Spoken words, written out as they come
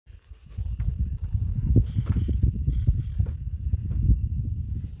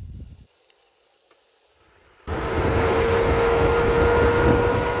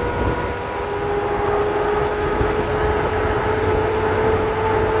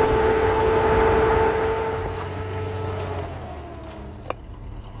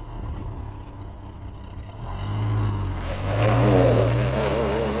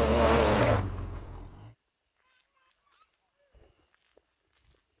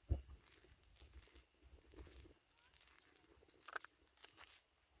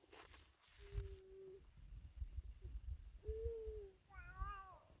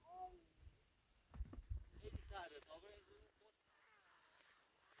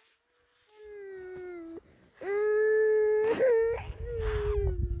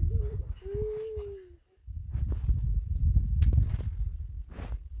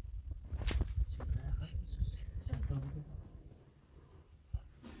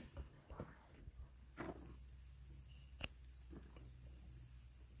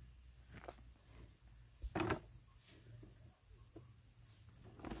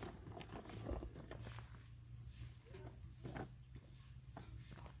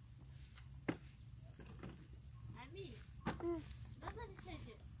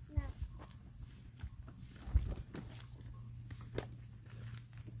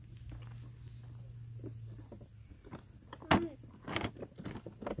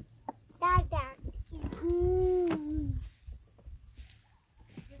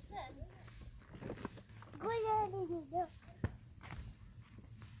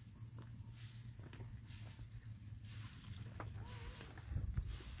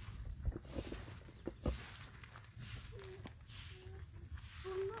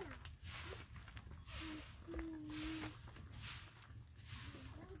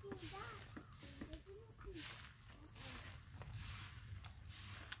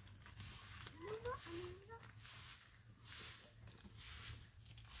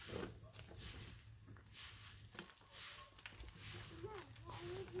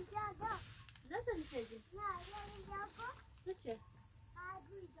چه؟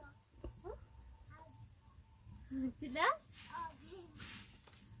 تلاش؟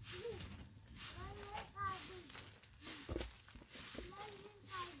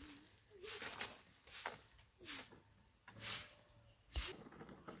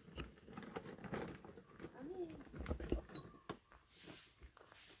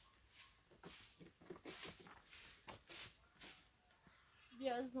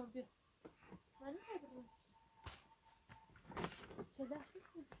 بیا از ما بیا من نمیدونم چه دفعه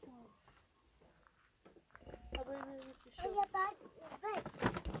کنم خبری نمیشه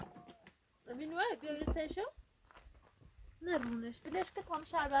ببین وای بیا ریتشو نرمونش بلش که کام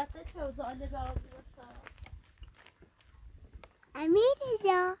شربته چه و زاله برام بیرسن امیری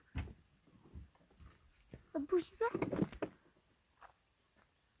جا بوش با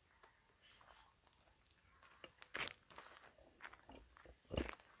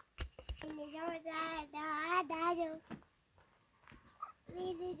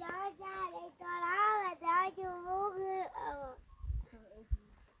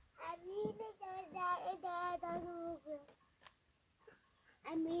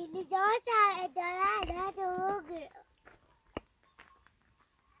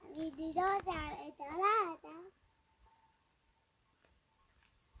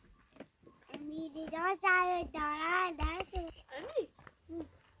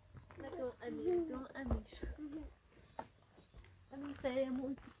امیر سایه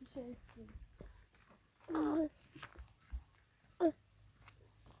مون میشه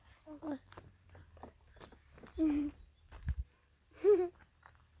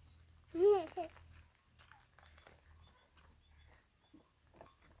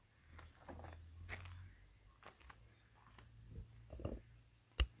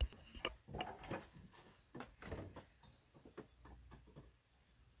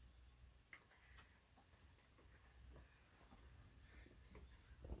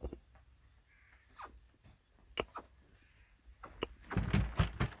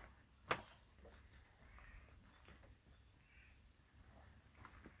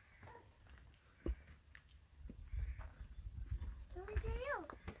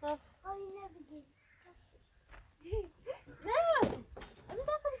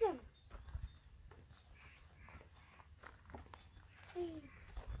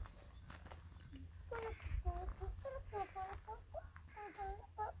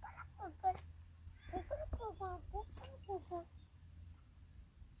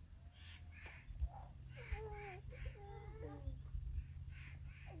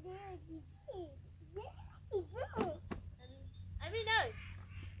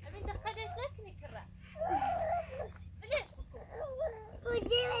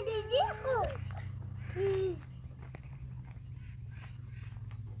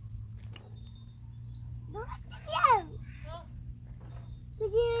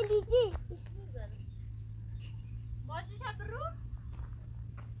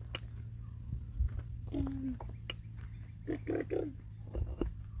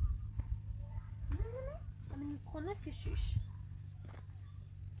خونه کشیش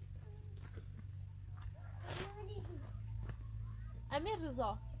امیر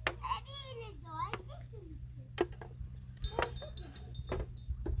رضا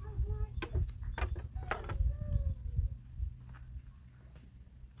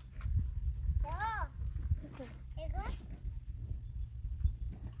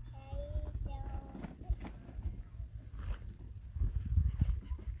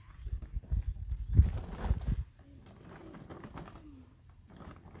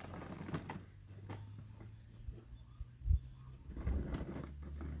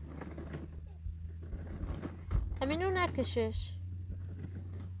همینو نکشش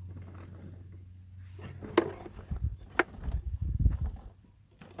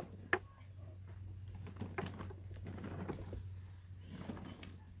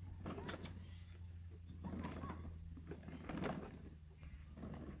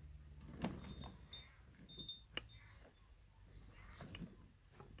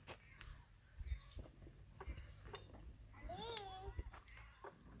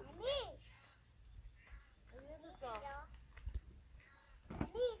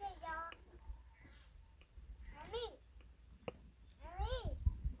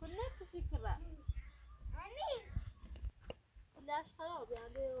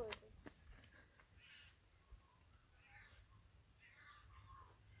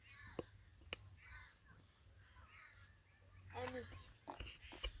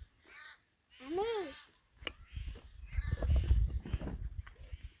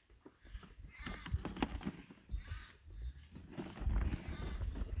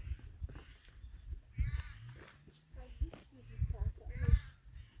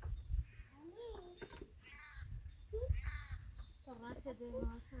بده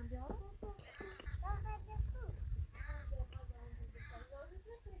ماشون بیارم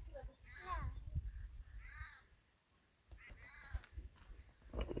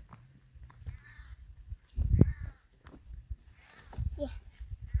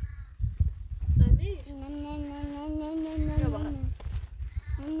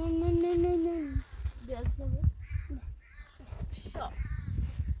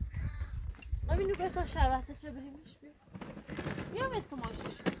تا شربت چه بریمش بیا به تو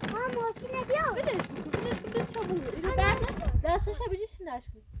ماشیش ماشینه بیا بدش چه بود اینو بعد دستش بجیش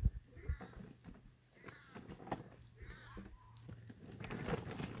نشکن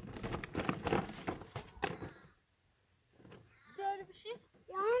داره بشی؟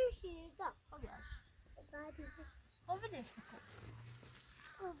 یا همیشه دا خب یاش بعدی خب بدش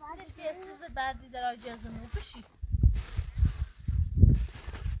بدش بیاد چیز بعدی در اجازه مو بشی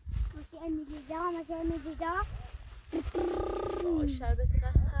ماشی امیدیدا شربت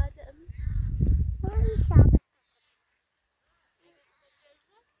قطعه امی شربت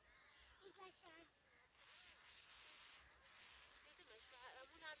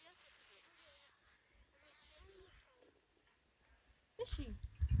بشی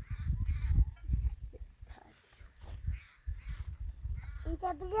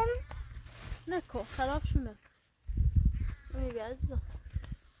اینجا بگم نکن خراب شونه امی بیازم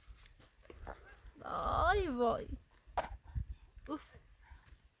وای اوف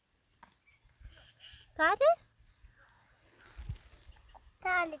تعالی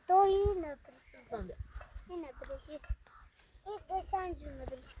تعالی تو اینو برشی زنده اینو برشی این قشنگ جونه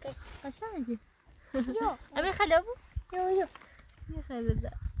برشی قشنگی یو امی خیلی بود یو یه خیلی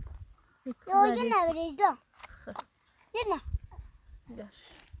ده یه نبریش دو یه نه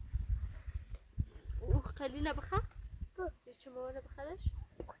باش اوه خیلی نبخه یه چه ماما نبخرش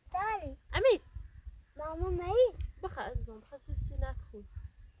تعالی امی ماما مایی بخه ازم بخه سیسی نخون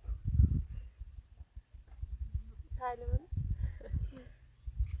تعالی من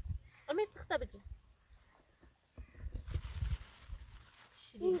امی تخته بجی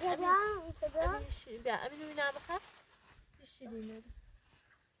اینجا بیا اینجا بیا امی شیرین بیا امی نوی نبخه شیرینه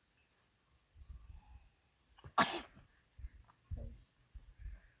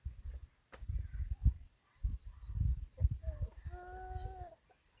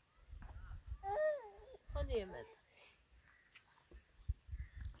خانه من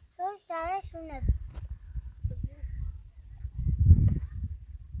تو سرشونه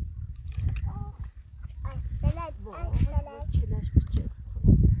وای چلش بچست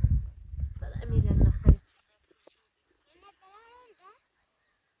برای امیره نخرید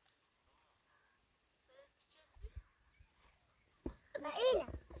اینه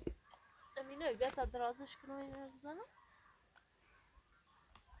امینه بیا تا درازش کنم این بزنم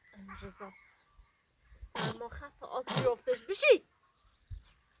امین رضا سرما خط آز بیافتش بشی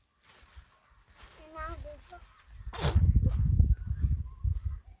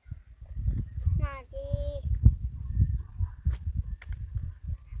ندی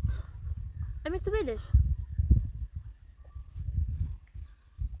امین تو بلش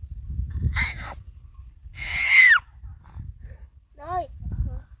دای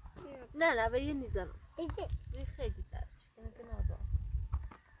نه به یه نیزنم دیگه این خیلی درش کنه که نادار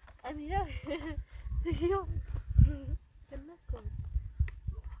امیره زیو نکن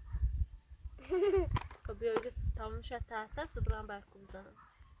خب بیا اگه تمام شد تحت است و برم برکو بزنم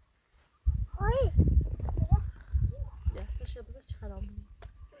اوی دستش بذار چه خراب میشه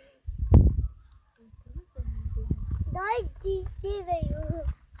دای دیگه بیو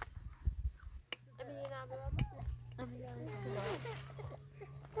امین یه نم ببرم امین یه نم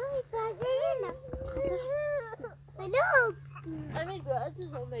دای بازه اینه بلوک امین بیا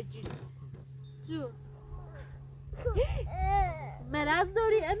عزیزم مجید جون مرض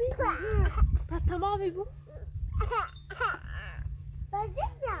داری امین پس تمامی بود بازه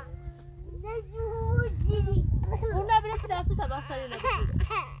جا نجوجی اون نبیره که دستی طبق سری نبیره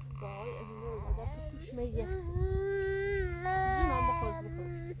وای امین رو بودم توش میگه جونم بخوز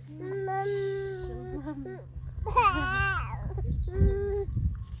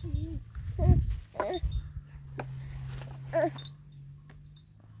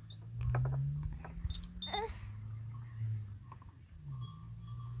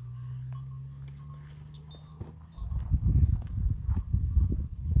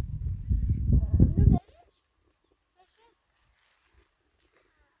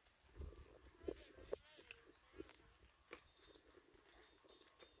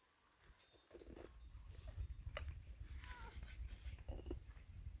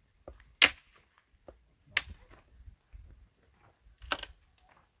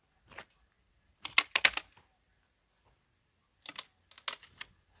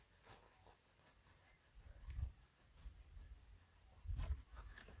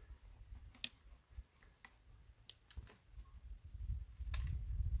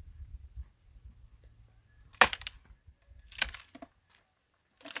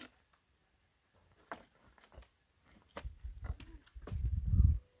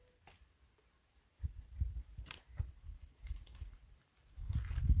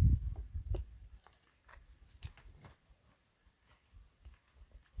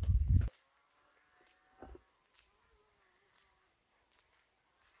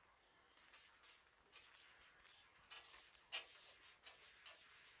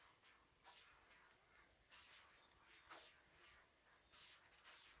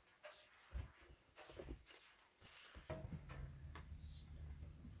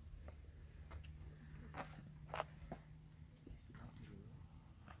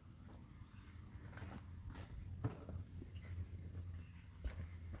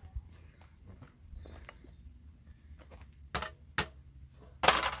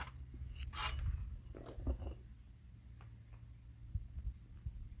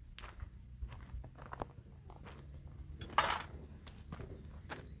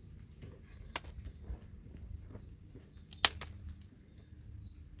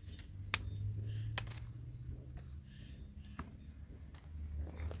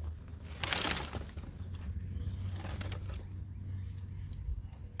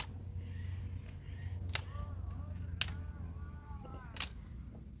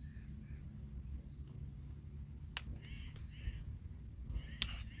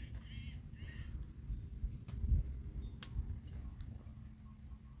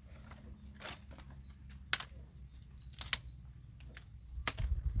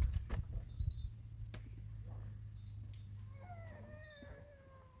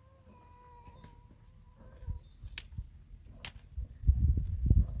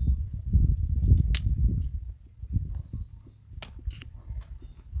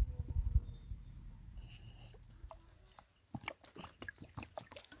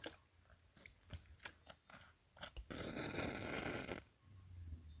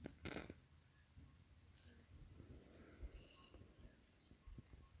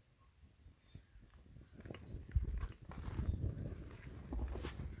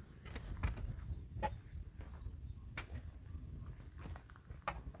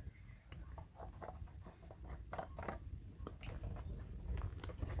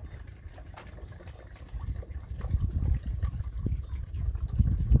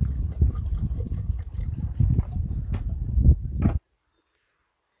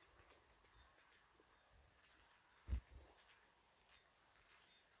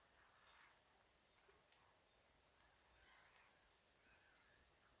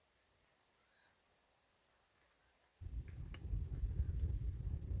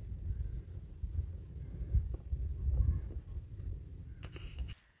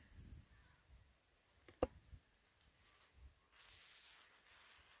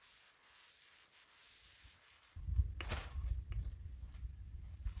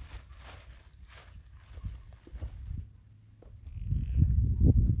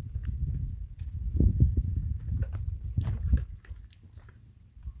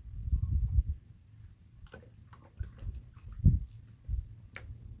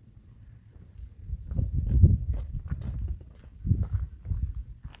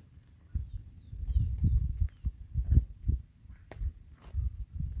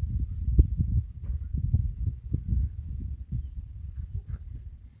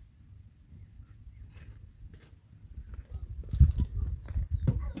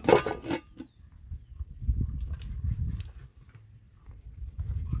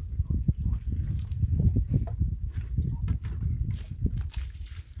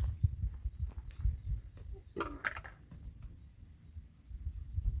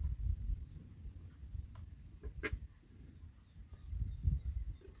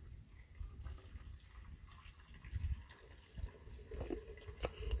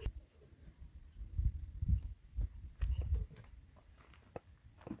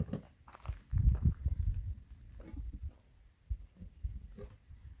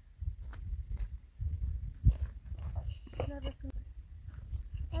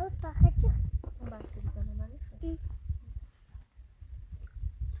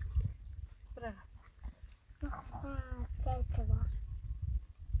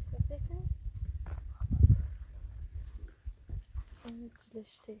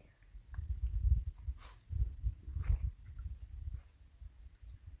رشته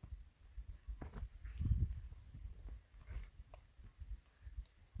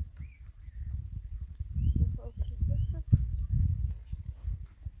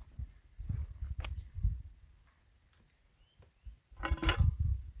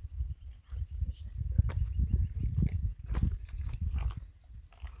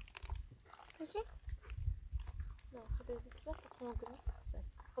باشه؟ نه خدا بیشتر خواهم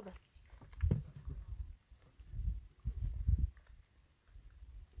خب بس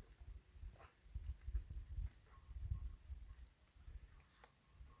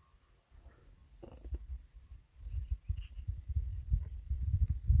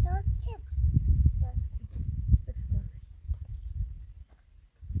داد چه؟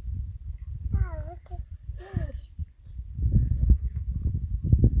 اوکی.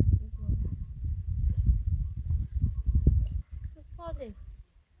 سفاله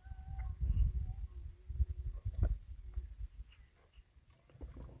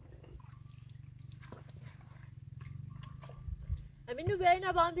امینو بیا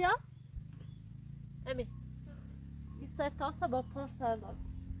اینا با هم بیا امین این سر تاسا با پر سر دار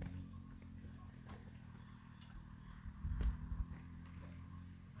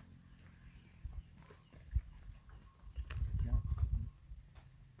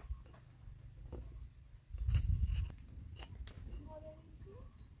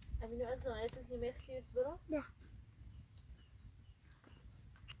امینو از نهایت نیمه خیرت برو نه.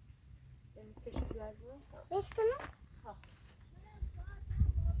 یعنی کشت لازمه بیش کنم؟ ها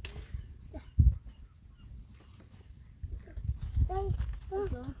دای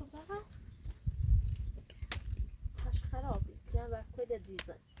نه خب بقى مش خرابي كان بقى كل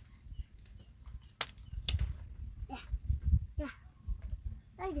ديزاين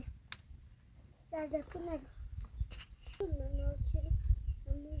دایده. دایده کنه. من آچه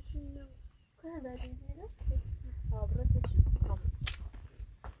امروزی كل ده ديزاين صابرتش هم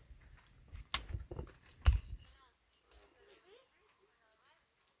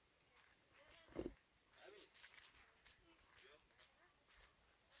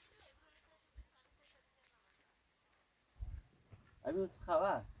امین چه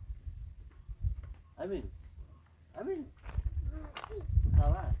خبر؟ امین چه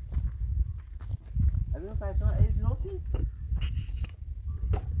خبر؟ امین پرچم ایز نوتی؟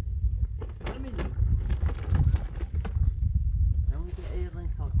 امین امین که ای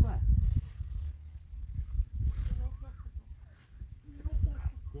رنگ کاکوه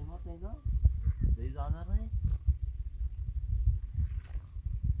دیمات اینا؟ دیزانه رنگ؟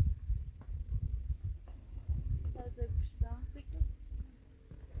 هذا بشبه فكرة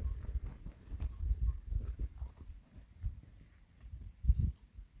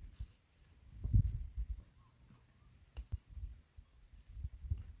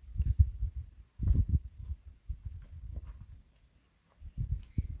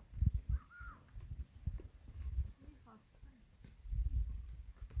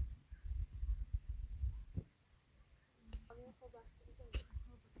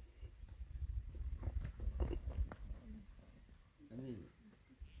امین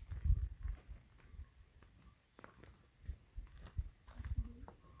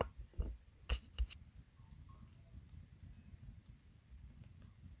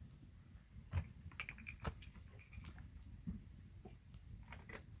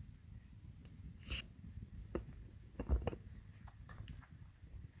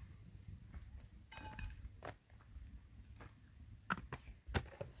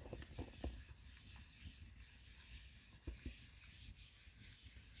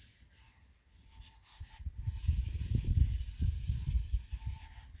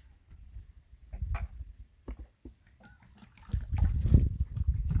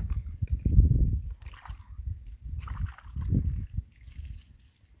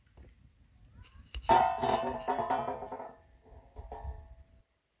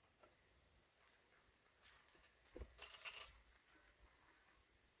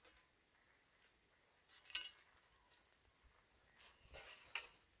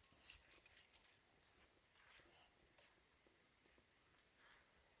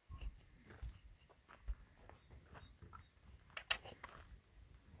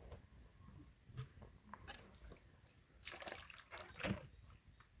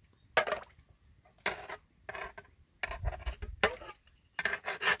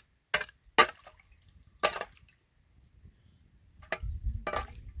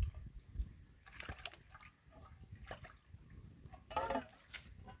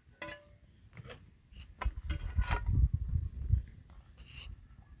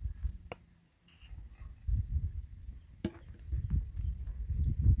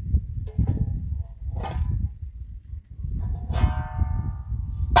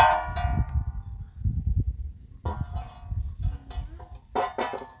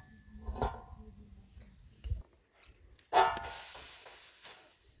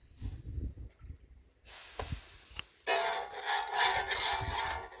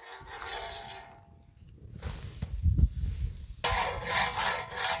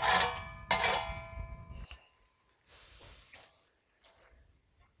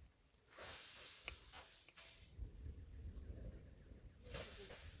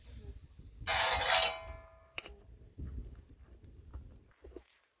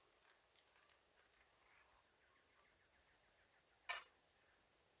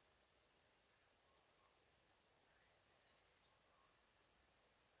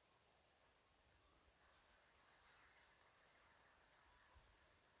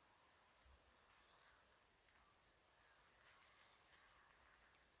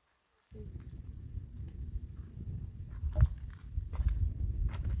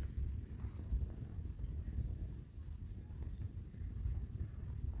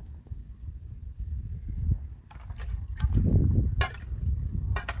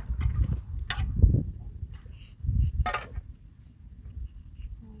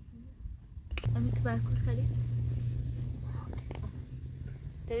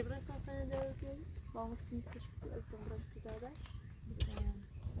Queria ver se eu tenho vamos sim que as sombras que dá das.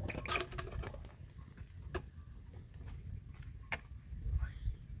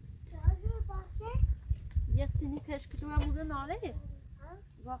 یه سینی کشکی تو همون ناله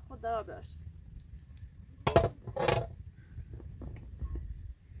و خدا باش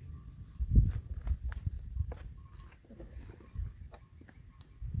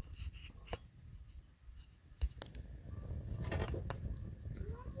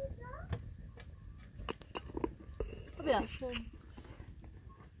بیا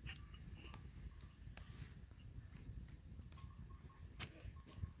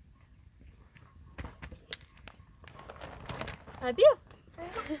بیا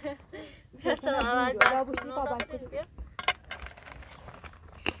بیا اول بیا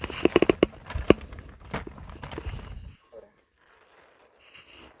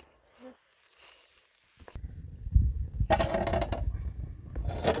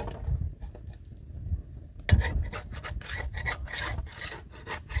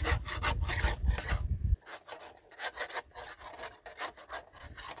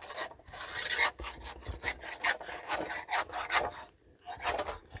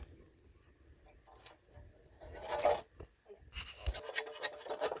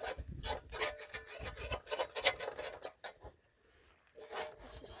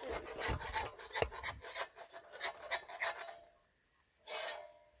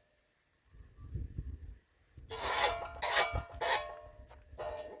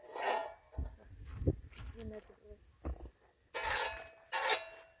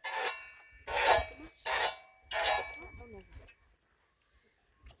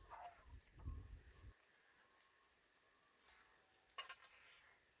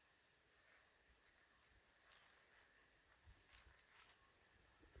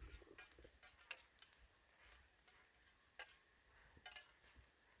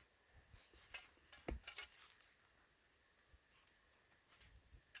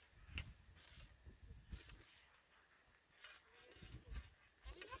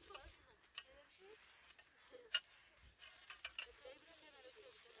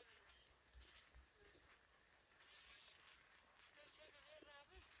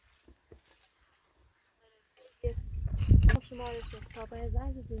شماره شد کابای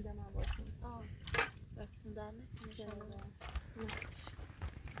زنگ زنده من باشیم دستون در نکنه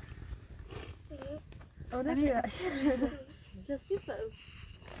آره بیا جسی فرز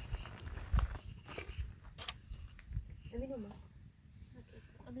امینو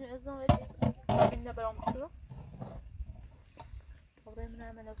امینو ازنا ولی امینو برام شروع کابای من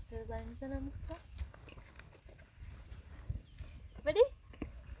عمل اکتر زنگ میزنم مختا ولی؟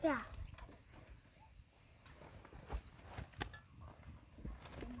 یا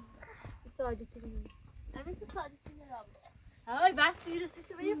ساعدی ترین امین تو ساعدی ترین را بود های بس یورسی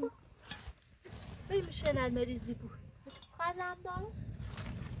تو بایی بود بایی میشه نلمریزی بود خواهدم دارم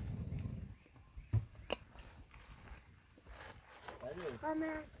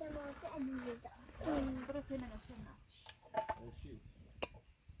من سماسه امید دارم برو فیلم نفسه نه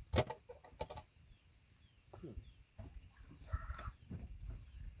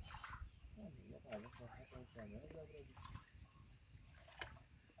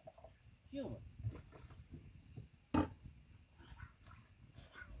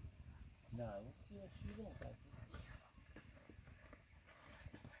شیرین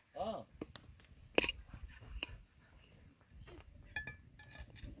آه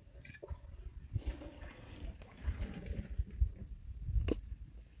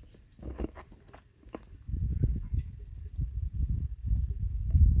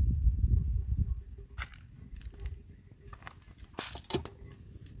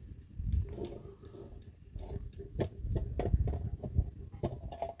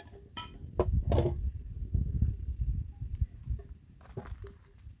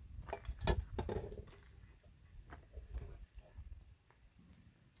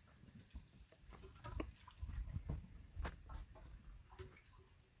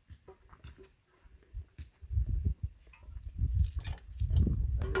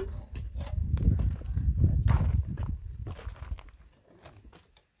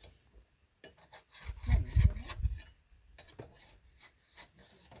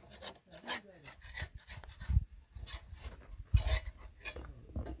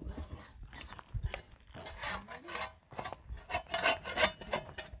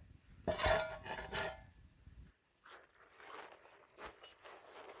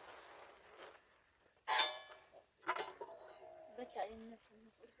این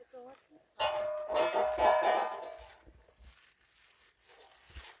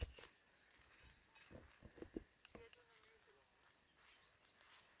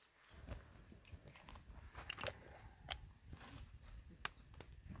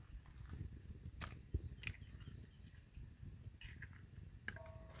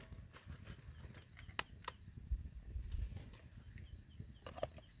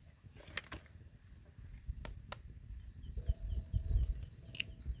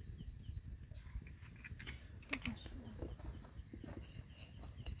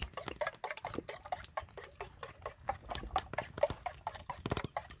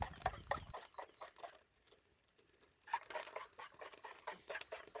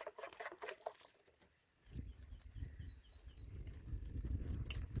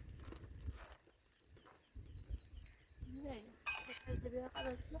بیا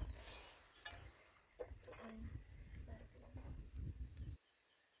خلاص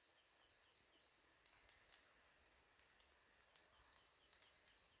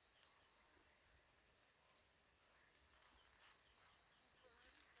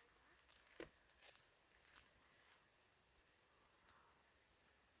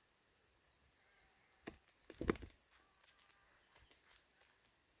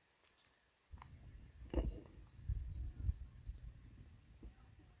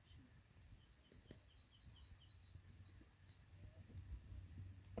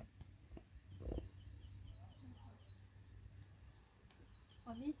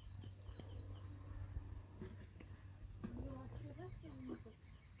امید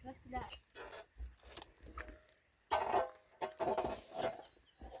لا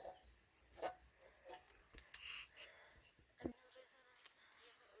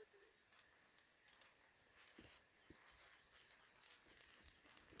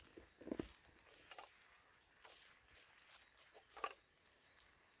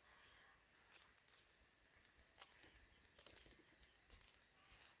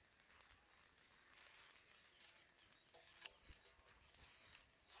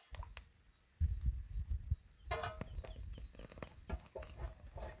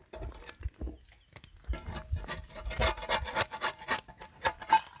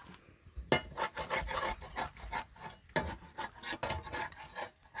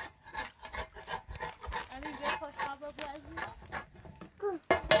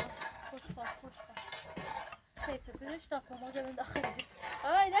برش داخل ما جمعه داخلش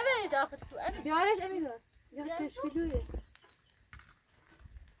آی نبری داخل تو امید بیارش امید یا تشکیلویه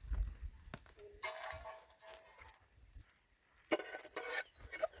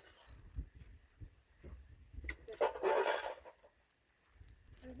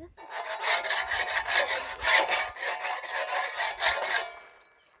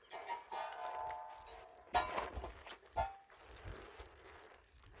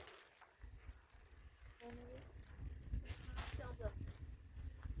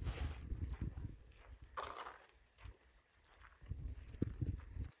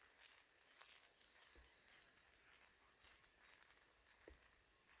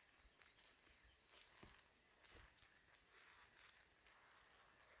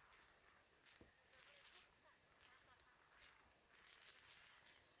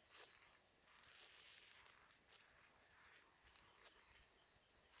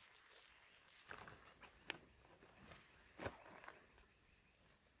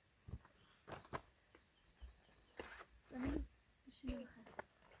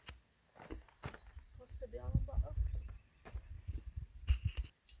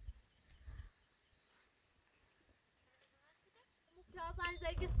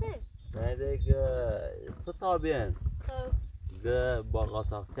ستابين باقا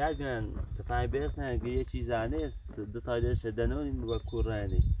ساختر بين تفاهم بيرسن يه چیزانه دتایل شدنونی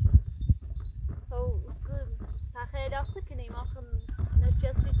بکورانی تو تخیل اصلا کنیم آخر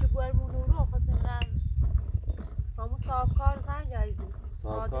نجسی چه برمون رو خواستم همون صافکار زن جایزی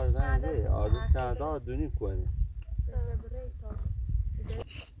صافکار زن دی آدرس شهدا دونی کنه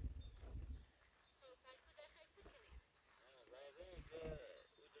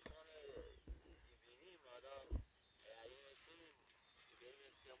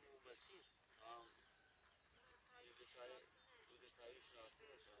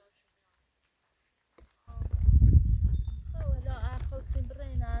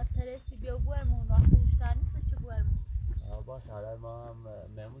باش حالا ما هم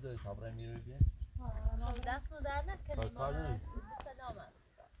مهمون داریم خبره میرویم دست رو در نکنیم سلامت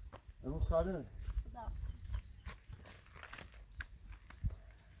امروز کاره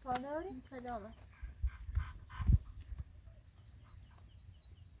سلامت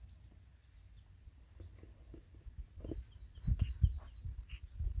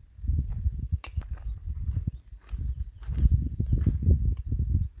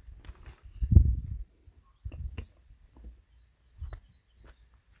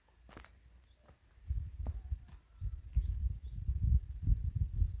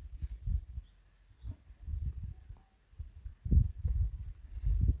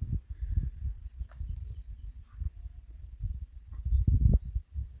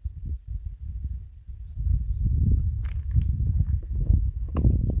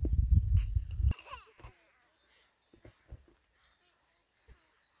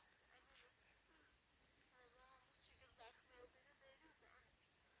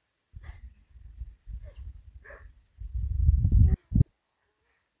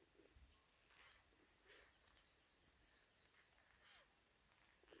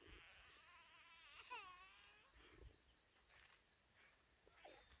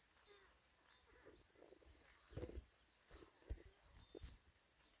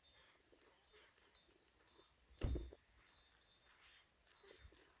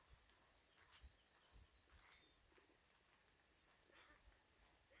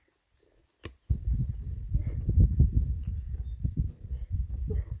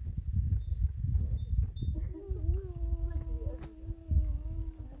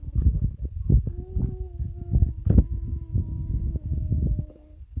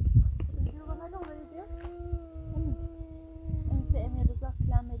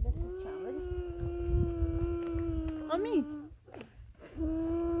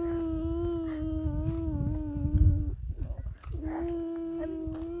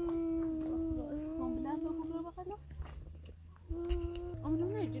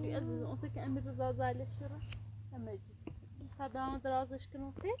özelleşiyorum. Hemen tabiamı درازش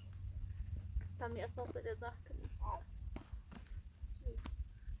کنم که تمی اصلا بده داخل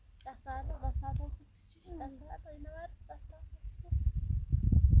دستار چیش دستار اینه ور دستار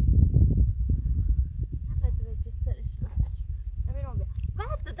نباید وجه سرش نمیرم بیا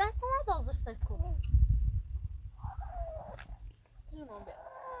بعد دستار دازش سر کن جونم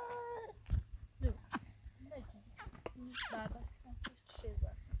بیا بعد چیز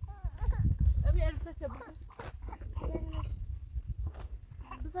أبي أرسلك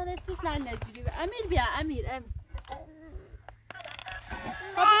بس أنا إيش لعنا تجيبي أمير بيا أمير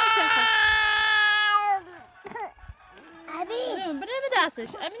أبي زين بري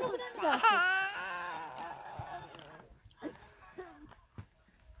بداسش أمير بري بداسش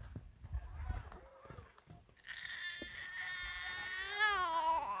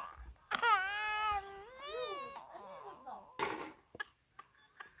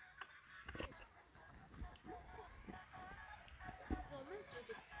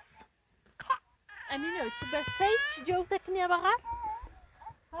أمينة تبى تسيج جوتك يا بغل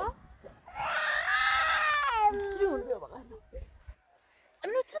ها جون يا بغل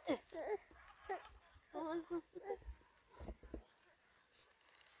أمينة تصدق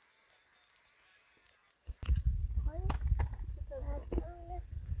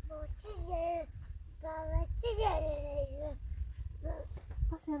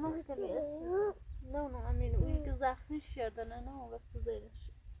بس أنا ما أتكلم نو أمينة ويك زخمش يردن أنا بس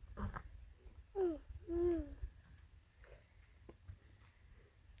زينش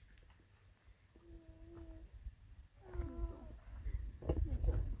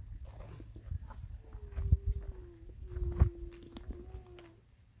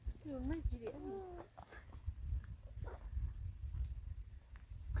ما يجري أمي